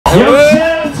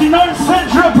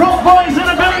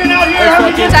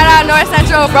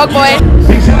Broke Boys.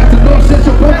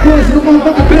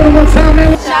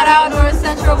 Shout out North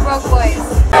Central Broke Boys.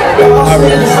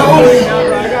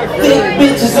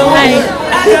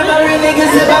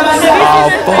 Oh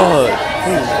fuck.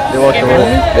 They walked away.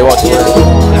 They walked away.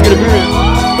 Let's get a beer.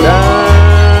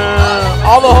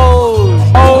 All the hoes.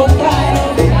 Oh.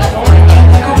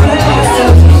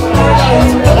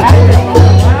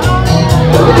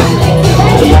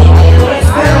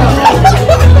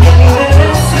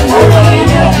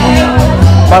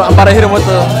 I'm about to hit him with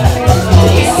the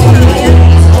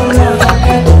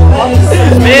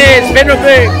spin real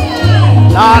quick.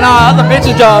 Nah, that's a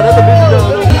bitch's job. That's a bitch's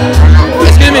job.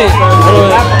 Excuse me.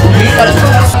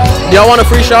 Y'all want a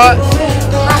free shot?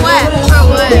 For what? For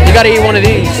what? You gotta eat one of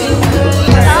these.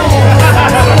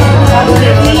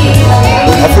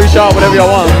 A free shot, whatever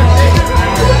y'all want.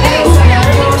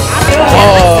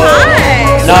 Oh.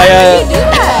 Nah, yeah.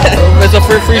 It's a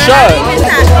free shot.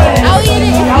 I'll eat it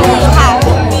if you eat half.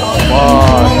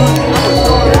 Wow.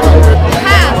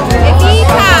 Half. If you eat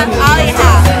half, I'll eat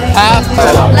half. Half?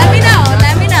 Let me know.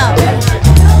 Let me know.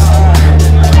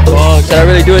 Oh, should I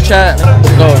really do a chat?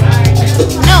 Go.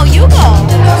 No, you go.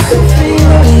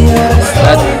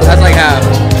 That's like half.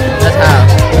 That's half.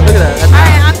 Look at that. That's half.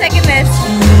 Alright, I'm taking this.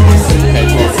 Okay,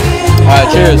 cool. Alright,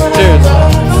 cheers. Cheers.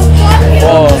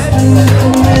 Whoa.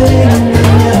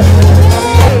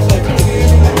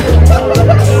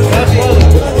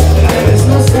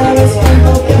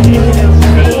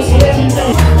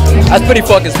 That's pretty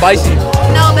fucking spicy.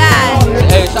 No bad.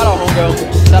 Hey, shout out homegirl.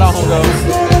 Shout out homegirl.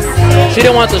 She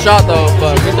didn't want the shot though,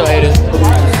 but we still ate it. She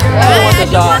didn't want the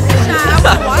shot. I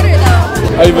want water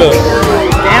though. How you feel?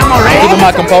 Damn, already. I'm keeping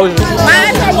my composure. My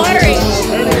eyes are watering.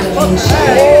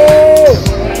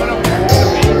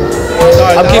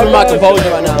 I'm keeping my composure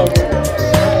right now.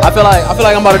 I feel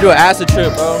like I'm about to do an acid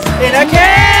trip, bro. And I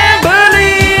can't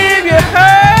believe you're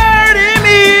hurting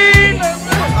me.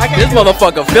 This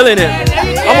motherfucker feeling it.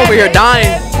 I'm over here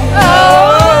dying.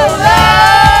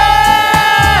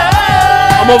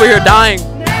 I'm over here dying.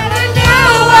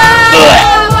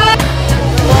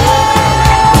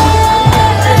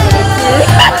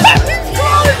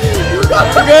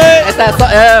 It's that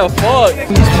yeah, fuck.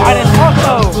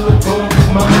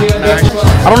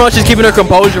 I don't know if she's keeping her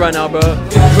composure right now, bro.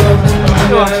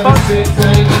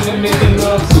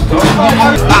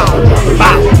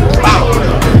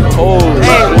 Holy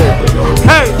shit.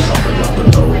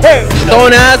 Hey.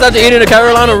 Throwing ass after eating a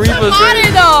Carolina Reaper.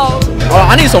 Water though. Oh,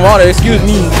 I need some water, excuse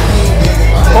me.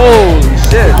 Holy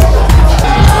shit.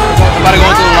 I'm about to go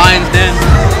into the lion's den.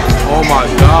 Oh my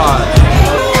god.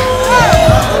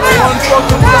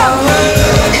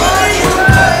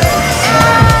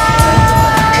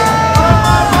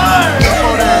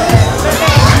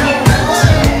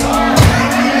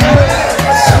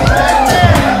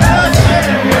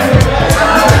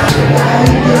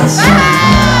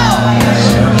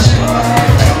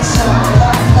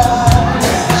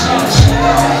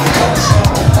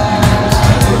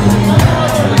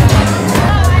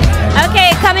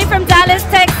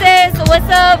 What's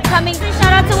up? Coming to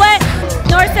shout out to what?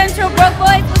 North Central Broke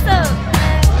Boys. What's up?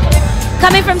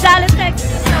 Coming from Dallas,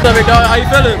 Texas. What's up, big dog? How you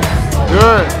feeling?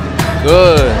 Good.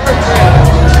 Good.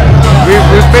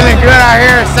 We're feeling good out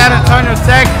here in San Antonio,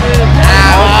 Texas.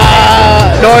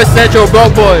 North Central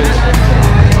Broke Boys.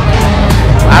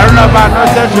 I don't know about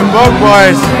North Central Broke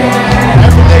Boys.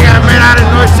 Everything I made out of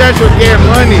North Central get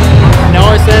money.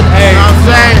 North Central. Hey. You know what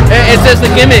I'm saying? It's just a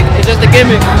gimmick. It's just a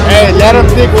gimmick. Hey, let them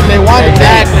think what they want.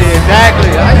 Exactly.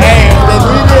 Hey, if they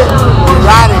need it, we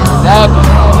got it. Exactly.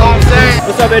 You know what I'm saying?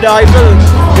 What's up, big dog? How you feeling?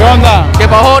 ¿Qué onda? Get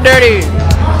my hole dirty.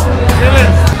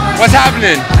 What's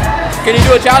happening? Can you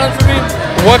do a challenge for me?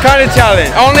 What kind of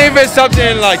challenge? Only if it's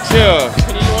something like chill.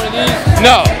 Can you do one of these?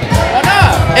 No. Why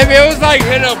not? If it was like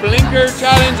hit a blinker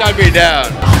challenge, I'd be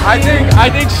down. I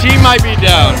think she might be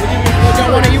down.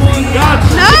 One of you want? No.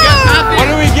 What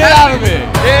do we get out of it?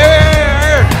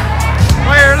 Here.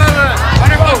 Right here, look.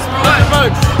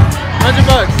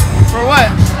 $100. For what?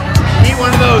 Eat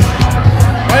one of those.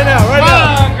 Right now. $100.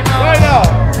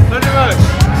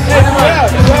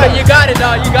 You got it,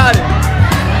 dog. You got it.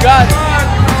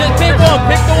 Just pick one.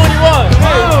 Pick the one you want.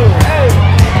 Hey.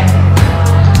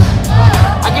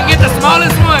 I can get the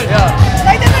smallest one. Yeah.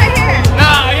 Like this right here.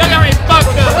 Nah, y'all got me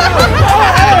fucked up.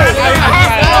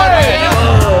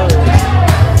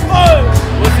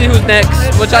 We'll see who's next.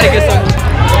 We'll try to get some.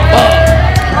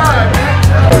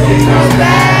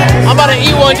 I'm about to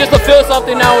eat one just to feel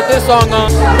something now with this song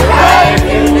on.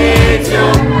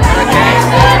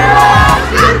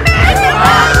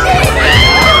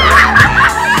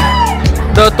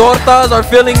 The tortas are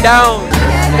feeling down.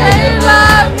 They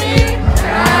love me.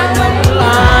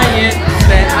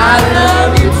 I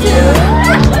love you too.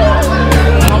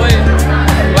 Oh, wait.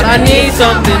 But I need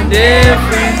something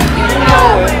different. You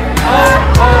know it.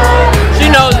 She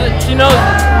knows it. She knows it.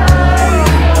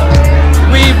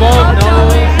 We both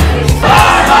know it.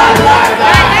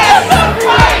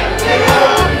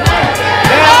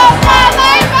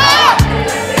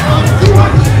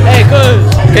 Hey, cuz,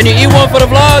 can you eat one for the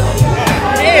vlog?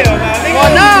 Hell, man. Why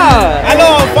not? I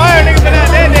know I'm fire, nigga, but not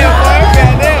that damn fire.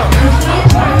 Goddamn.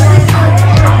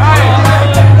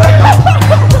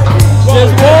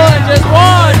 Just one, just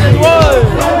one, just one.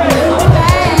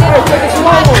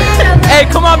 Hey,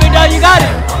 come on, big dog, you got it.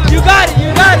 You got it,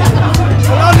 you got it.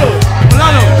 Come on,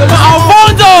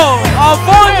 Alfonso!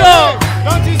 Alfonso!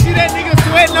 Don't you see that nigga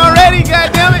sweating already,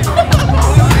 goddammit?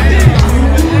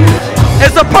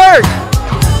 It's a perk.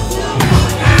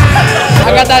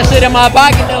 I got that shit in my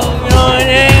pocket though, you know what I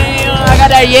mean? I got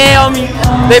that yeah on me.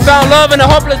 They found love in a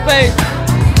hopeless place.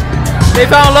 They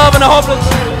found love in a hopeless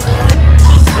place.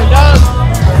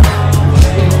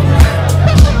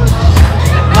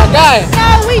 My guy.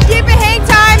 So we dip in hang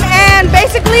time, and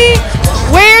basically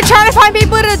we're trying to find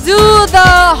people to do the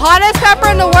hottest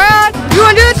pepper in the world. You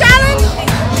wanna do the challenge?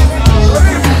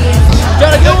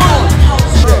 Try to do one.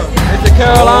 It's the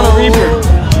Carolina Reaper.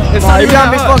 It's not even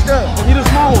got me fucked up. Eat a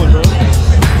small one, bro.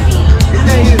 You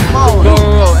can't eat a small one. Go.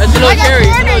 It's a little I got cherry.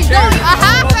 40, a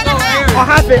half and a half. I'll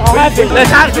have it. Let's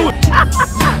have it.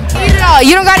 Eat it all.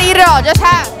 You don't gotta eat it all, just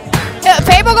half.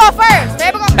 Fable go first.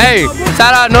 Fable go first. Hey,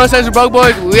 shout out North Central Broke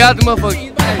Boys. We out the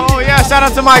motherfucker. Oh yeah, shout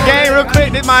out to my gang real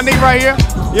quick. This my nigga right here.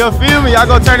 You feel me? Y'all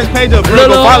go turn this page up. Go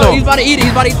follow. He's about to eat it.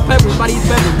 He's about to eat the pepper. He's about to eat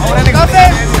the pepper. Oh, that nigga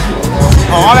said.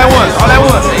 Oh, all at once. All at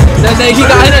once. That's it. He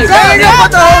got it. Go,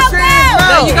 the whole shit.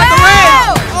 You got the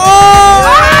red. Oh!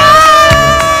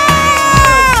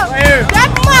 Right here. Dap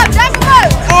him up, dap him up.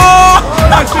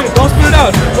 Don't spit it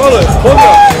out. Hold it. Hold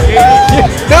it.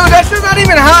 Dude, that shit's not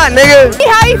even hot, nigga.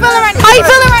 How you feeling right now? How you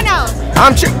feeling right now?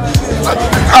 I'm drunk.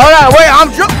 Hold on, wait, I'm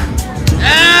drunk.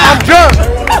 I'm drunk.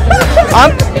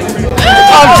 I'm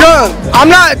drunk. I'm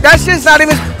not, that shit's not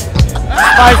even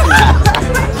spicy.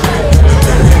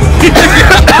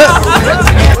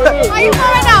 How you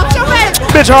feeling right now? Show me.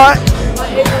 Bitch hot.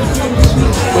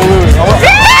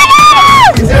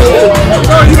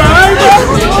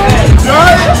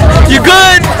 You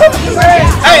good?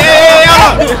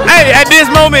 Hey, at this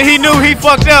moment he knew he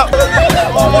fucked up.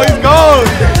 Oh, he's gone.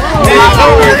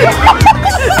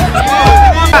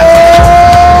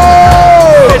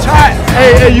 Bitch hot.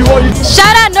 Hey, you want you?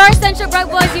 Shout out North Central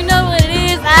Broke Boys. You know what it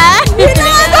is. You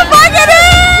know what the fuck it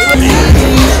is?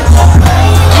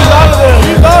 He's out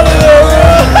of there,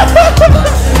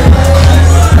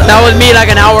 That was me like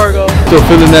an hour ago. Still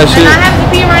feeling that shit. I have to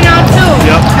pee right now too.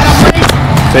 Yep.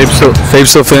 Fabe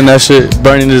still feeling that shit,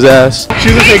 burning his ass.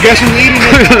 She looks like, guess who's eating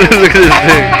it? Look at this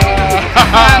thing.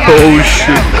 Oh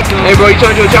shit. Hey bro, you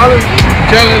trying to do a challenge?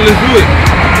 Challenge, let's do it.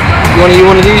 You wanna eat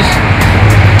one of these?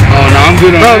 Oh no, I'm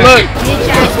good on Bro, that.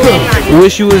 look.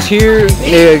 Wish you was here.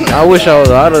 Yeah, I wish I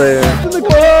was out of there.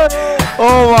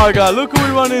 Oh my god, look who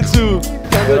we run into.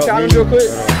 Can I do a challenge real quick?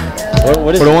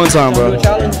 What is For the one time, bro.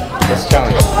 challenge? What's the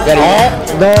challenge?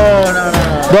 No.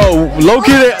 Bro,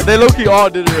 low-key, they low-key all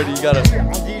did it already. You gotta.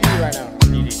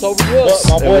 So good.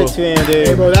 My boy Twin, dude.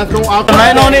 Hey, bro, that's no alcohol.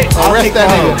 Land on it. I'll rest that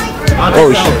nigga.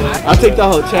 Oh shit. I'll take the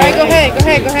whole chain. Alright, go ahead.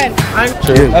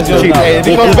 That's cheap. Hey, if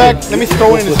he comes back, let me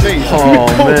throw it in his face. Oh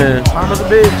man.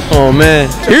 Oh man.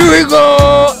 Here we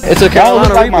go. It's a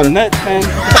Carolina Reaper. nuts, man.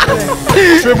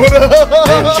 Triple it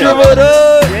up. Triple it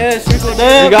up. Yes, triple it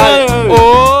up. You got it.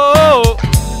 Oh.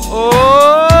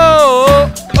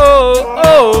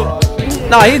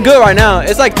 Nah, he's good right now.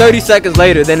 It's like 30 seconds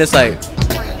later, then it's like.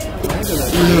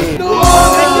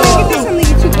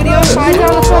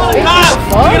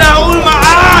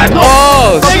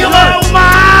 Oh,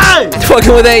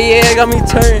 fucking with that, yeah, got me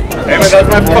turned. Hey, man, that's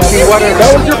my fucking water.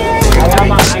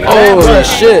 Oh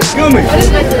shit.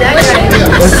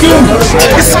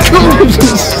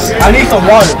 I need some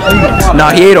water.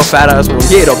 Nah, he ate a fat ass one.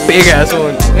 He ate a big ass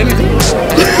one.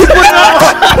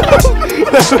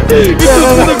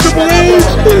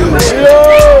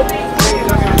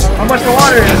 How much the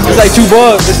water is? It's like $2.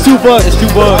 It's $2. It's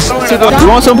 $2. You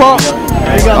want some pop?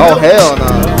 Oh, hell no.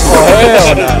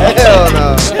 Hell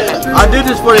no. I did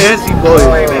this for the NC boys.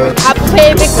 I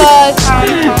pay because I'm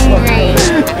hungry.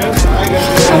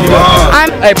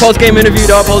 Hey, post game interview,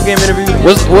 dog. Post game interview.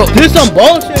 This some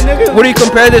bullshit, nigga. What do you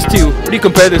compare this to? What do you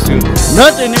compare this to?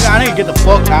 Nothing, nigga. I need to get the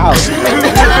fuck out.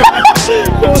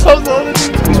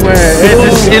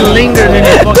 It lingered in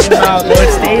your fucking mouth.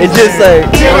 It's just like,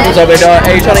 what's up, big dog?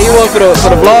 Hey, you trying to eat one for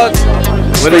the vlog?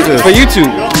 What is this? For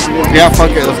YouTube. Yeah,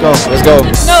 fuck it. Let's go. Let's go.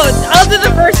 No, I'll do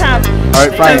the first half. All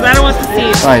right, fine. Because I don't want to see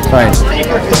it. Fine.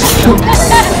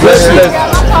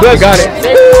 Good, got it.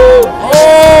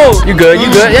 Oh, you good?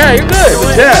 Yeah, you're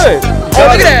good. Yeah. Oh,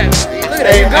 look at that.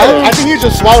 Hey, I think he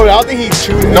just swallowed it. I don't think he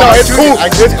chewed it. No, it's cool.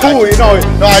 It's cool. You know,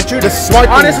 no, I chewed the smart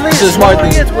thing. Honestly, it's a smart thing.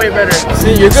 It's way better.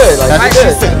 See, you're good. Like, That's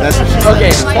you're good. That's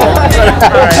Okay.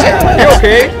 You're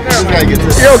okay.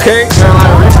 You're okay.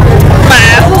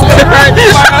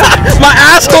 My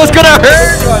asshole's gonna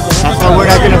hurt. That's why we're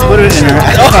not gonna put it in her.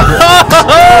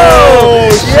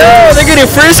 Oh, shit. Yo, they're getting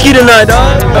frisky tonight,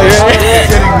 dog. You're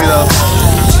kidding me though.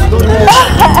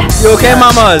 You okay,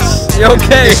 mamas? You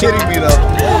okay? You're kidding me though.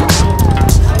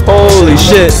 Holy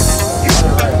shit.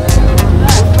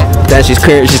 Damn, she's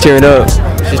tearing up.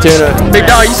 She's tearing up. Big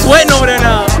dog, you sweating over there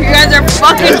now. You guys are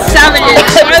fucking savages.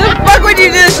 Why the fuck would you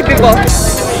do this to people?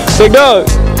 Big dog,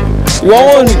 you want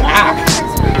one?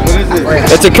 What is it?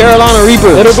 It's a Carolina Reaper.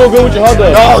 Let her go good with your hot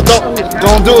dog. No,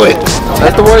 don't do it.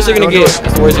 That's the worst you're gonna get.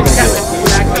 That's the worst you're gonna get.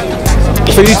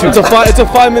 For YouTube. It's a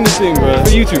 5-minute thing, bro. For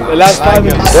YouTube. The last 5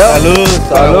 minutes. Yeah.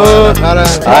 Salud.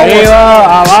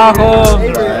 Arriba, abajo.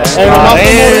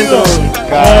 Adentro.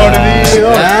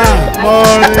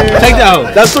 Take that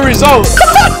out. That's the result.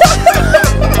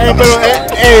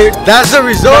 Hey, that's the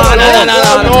result.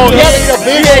 No.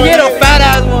 He had a fat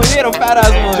ass one.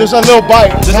 Just a little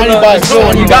bite. Tiny bite.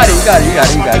 You got it.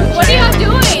 What are y'all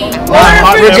doing?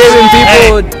 We're giving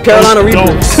people Carolina Reaper.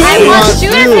 I want you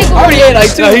to take I one. already ate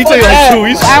like 2. He took like 2.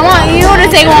 I want you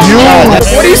to take one.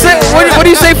 What do you say? What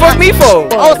do you say? Fuck me for?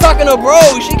 I was talking to bro.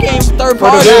 She came third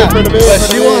party. But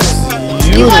she wants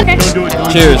you.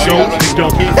 Cheers.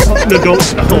 Don't.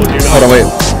 Hold on, wait.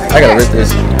 I gotta rip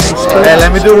this. Hey,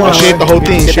 let me do one. Shake the whole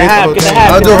thing. I'll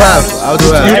do half.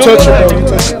 You touch it,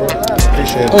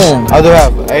 bro. I'll do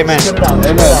half. Amen.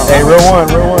 Hey, real one.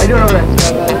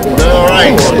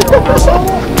 Alright.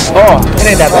 Oh, it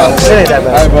ain't that bad.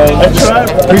 Alright, bro.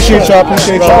 Appreciate y'all. Thank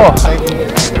you.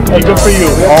 Hey, good for you.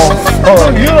 How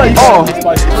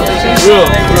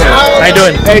you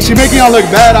doing? Hey, she making y'all look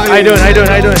bad. How you doing?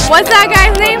 What's that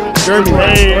guy's name? Jeremy.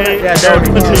 Hey. Yeah,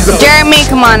 Jeremy,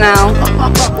 come on now.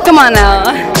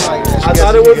 I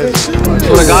thought it was this shit.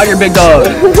 Oh my god, you're a big dog.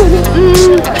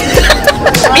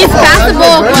 It's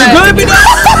passable, but Good, big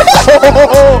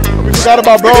dog. We forgot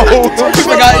about bro. We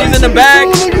forgot he's in the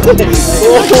bag.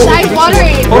 nice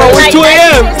watering. Hold on, it's 2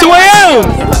 a.m. 2 a.m.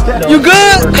 You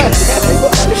good?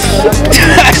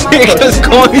 Niggas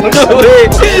going through it.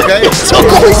 Okay. So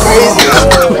going crazy.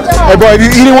 Hey, bro, you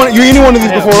eating one of these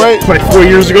before, right? Like 4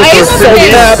 years ago. I used to say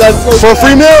For a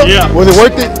free meal? Yeah. Was it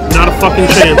worth it? Not a fucking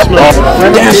chance, man.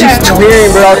 Damn, she's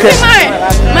tweering, bro. Okay.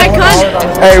 my cousin.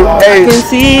 Hey. Look.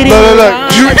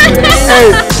 Hey.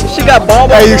 She got bomb.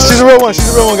 Hey, she's a real one,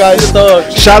 guys.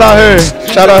 Shout out her.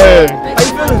 How you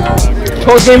feeling?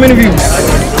 Post-game interview. I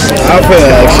feel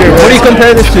like shit. What do you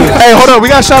compare this to? Hey, hold on. We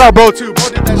got shout out bro too. Bro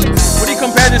did that shit. What do you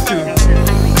compare this to?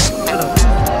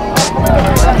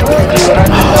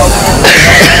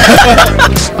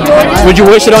 Would you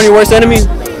wish it on your worst enemy?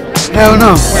 Hell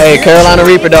no. Hey, Carolina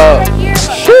Reaper, dog.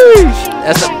 Sheesh.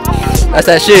 That's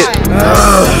that shit.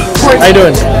 How you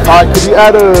doing? Alright, could you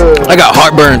add I got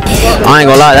heartburn. I ain't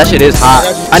gonna lie, that shit is hot.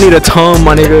 I need a tongue,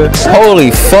 my nigga. Holy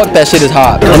fuck, that shit is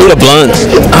hot. I need a blunt.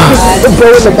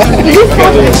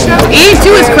 E2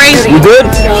 is crazy. You good?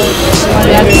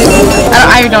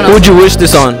 I don't Who know. would you wish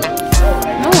this on?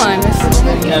 No one.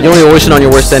 You don't even wish it on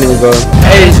your worst enemy, bro.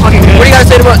 Hey, what do you gotta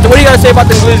say about the glizzies?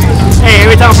 Hey,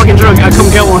 every time I'm fucking drunk, I come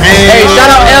get one. Hey, shout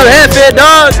out El Jefe,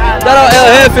 dog. Shout out El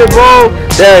Jefe, bro.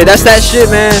 Hey, that's that shit,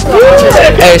 man.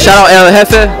 Hey, shout out El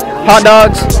Jefe. Hot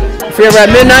dogs. If you're ever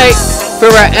at Midnight, if you're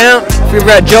ever at Amp, if you're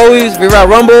ever at Joey's, if you're ever at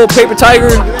Rumble, Paper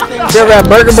Tiger, if you're ever at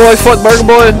Burger Boy, fuck Burger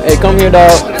Boy. Hey, come here,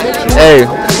 dog. Hey,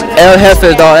 El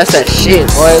Jefe, dog. That's that shit,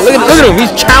 boy. Look at him. He's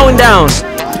chowing down.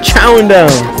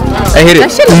 Hey, hit it.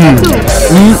 That shit is good too.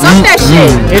 Suck that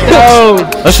shit.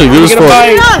 That shit good as fuck.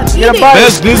 Get a bite.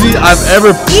 Best glizzy I've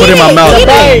ever put in my mouth.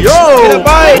 Yo,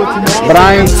 But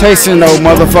I ain't tasting no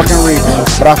motherfucking Reaper.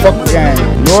 But I fuck the game.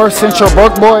 North Central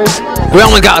Broke-Boys. we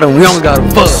only got him.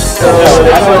 Fuck.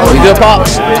 You good, Pop?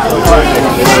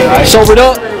 Sobered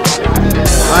up.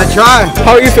 I try.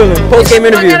 How are you feeling? Post-game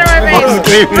interview.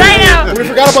 Right now. We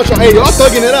forgot about y'all. Hey, y'all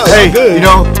thugging it out. Hey, good.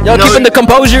 Y'all keeping the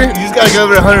composure? You just gotta give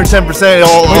it 110%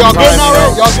 all y'all good now,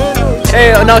 right? Y'all good?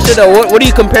 Hey, no shit though. What do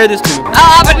you compare this to?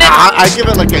 But next, I give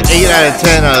it like an 8 out of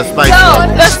 10 spice. so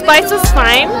the spice was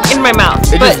fine in my mouth,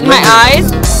 but my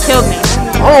eyes killed me.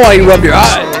 I don't know why you rub your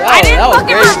eyes. I didn't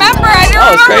fucking remember. I didn't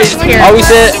That was remember. crazy. Always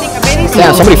said,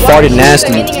 Damn, somebody farted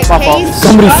nasty.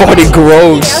 Somebody farted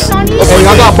gross. Hey,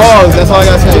 I got balls. That's all I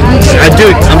gotta say. I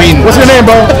do. I mean, What's your name,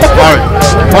 bro? Mark.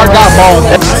 Mark got balls.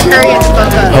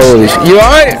 holy shit. You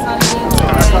alright?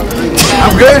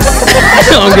 I'm good.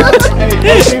 I'm good.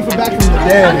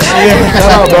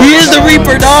 He is the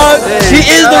Reaper, dog. He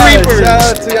is the Reaper.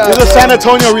 He's a San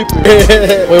Antonio Reaper.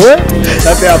 Wait, what?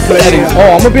 That's how I play.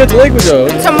 Oh, I'm gonna be at the lake with you.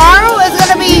 Tomorrow is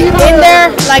gonna be in there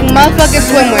like motherfucking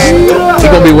swimwear. He's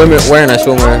gonna be wearing that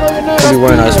swimwear. He's gonna be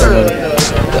wearing that swimwear.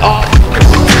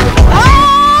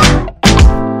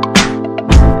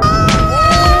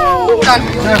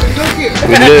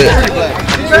 We lit.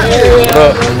 What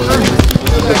up?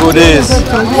 Look who it is.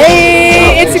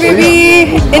 Hey,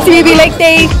 Ncbb Lake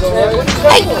Day.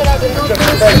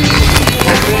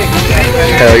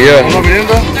 Hell yeah.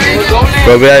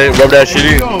 Rub that shit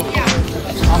in.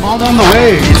 I'm all on the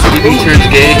way.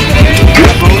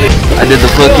 I did the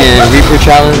fucking Reaper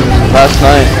challenge last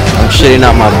night. I'm shitting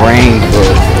out my brain,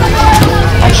 but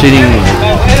I'm shitting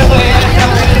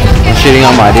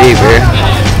on my day, bro.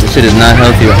 This shit is not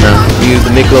healthy right now. We use the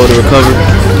Michelob to recover.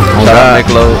 Shout out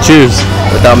Michelob. Cheers.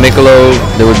 Without Michelob,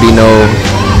 there would be no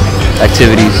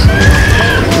activities.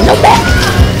 No back.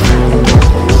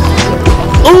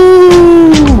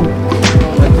 Ooh!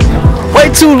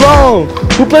 Way too long.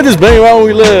 Who played this bang around when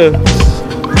we live?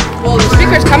 Well, the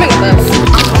speaker's coming with us.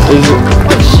 Is it?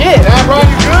 Oh shit.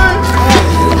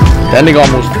 That nigga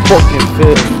almost fucking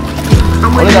fit. I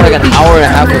only got like an hour and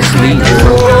a half of sleep.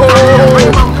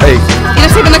 Hey. You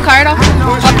just sleep in the car though?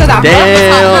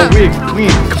 Damn, we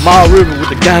in Kamal River with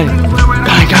the gang.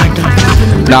 Gang.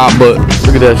 Nah, but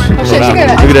look at that shit. Oh, shit, she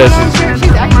got Look at that shit.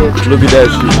 She's active. Look at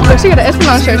that shit. Look, she got an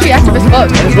Esplanade shirt. She active as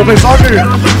fuck. Let's go play soccer.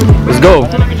 Let's go.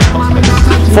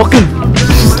 Fucking.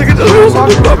 Look at the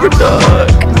rubber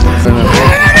duck.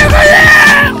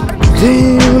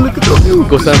 Damn, look at the view.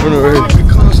 Go stand in front of her.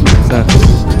 Stand.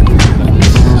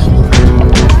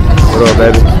 What up,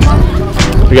 baby?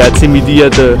 We got Timmy D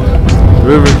at the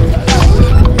river.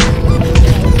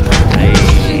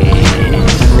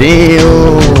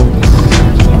 Damn.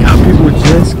 Got people with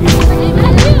jet ski.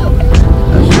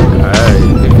 Alright.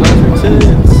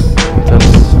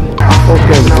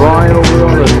 Fucking Brian over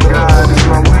on the.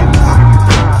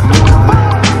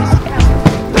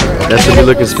 That should be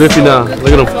looking spiffy now.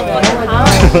 Look at him.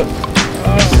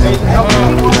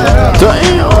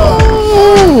 Damn.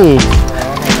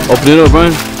 Open it up,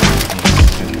 Brian.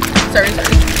 Sorry.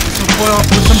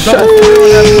 With some double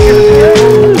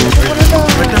foil.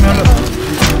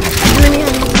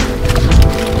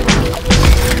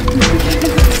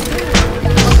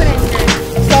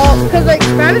 So, cause like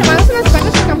Spanish, my listen to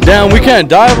Spanish like I'm. Damn, we can't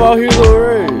dive out here though,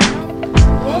 right?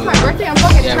 Well, it's my birthday. I'm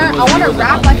fucking turned. I want to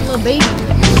rap like a little baby.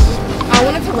 I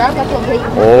wanted to rap like a little baby.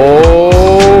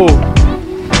 Oh.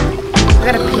 I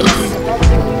gotta piss.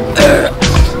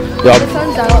 The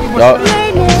sun's out.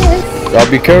 Y'all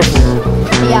be careful.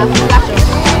 Yeah, gotcha.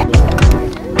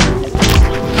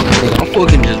 I'm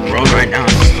fucking just broke right now.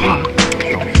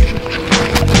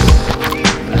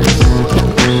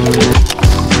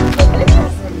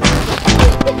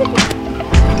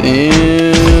 Damn.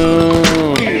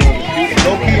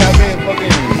 Low-key, I've been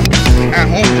fucking at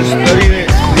home just studying it,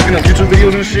 looking up YouTube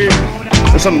videos and shit.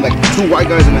 There's something like 2 white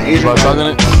guys in the Asian. Bro, talking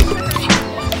it?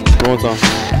 One time.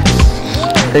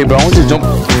 Hey, bro, I want you to jump.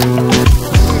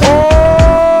 Oh!